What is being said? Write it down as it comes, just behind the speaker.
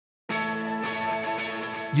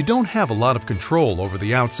You don't have a lot of control over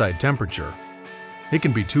the outside temperature. It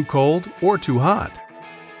can be too cold or too hot.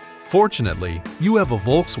 Fortunately, you have a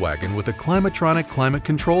Volkswagen with a Climatronic climate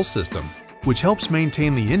control system, which helps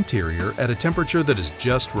maintain the interior at a temperature that is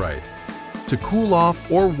just right. To cool off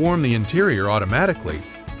or warm the interior automatically,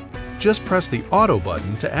 just press the Auto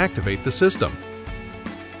button to activate the system.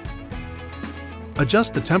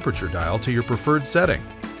 Adjust the temperature dial to your preferred setting.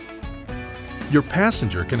 Your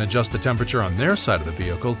passenger can adjust the temperature on their side of the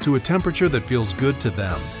vehicle to a temperature that feels good to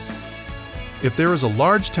them. If there is a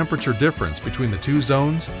large temperature difference between the two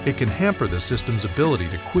zones, it can hamper the system's ability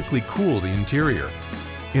to quickly cool the interior.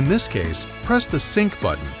 In this case, press the Sync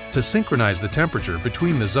button to synchronize the temperature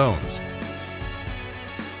between the zones.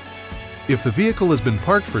 If the vehicle has been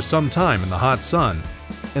parked for some time in the hot sun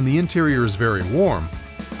and the interior is very warm,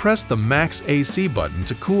 press the Max AC button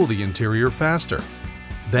to cool the interior faster.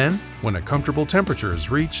 Then, when a comfortable temperature is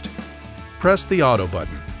reached, press the Auto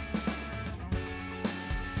button.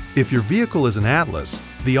 If your vehicle is an Atlas,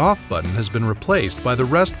 the Off button has been replaced by the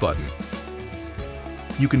Rest button.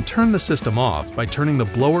 You can turn the system off by turning the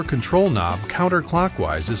blower control knob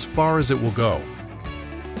counterclockwise as far as it will go.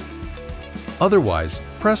 Otherwise,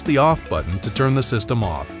 press the Off button to turn the system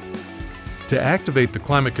off. To activate the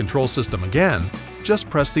climate control system again, just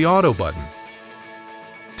press the Auto button.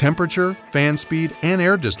 Temperature, fan speed, and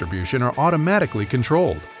air distribution are automatically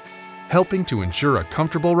controlled, helping to ensure a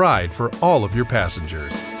comfortable ride for all of your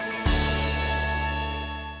passengers.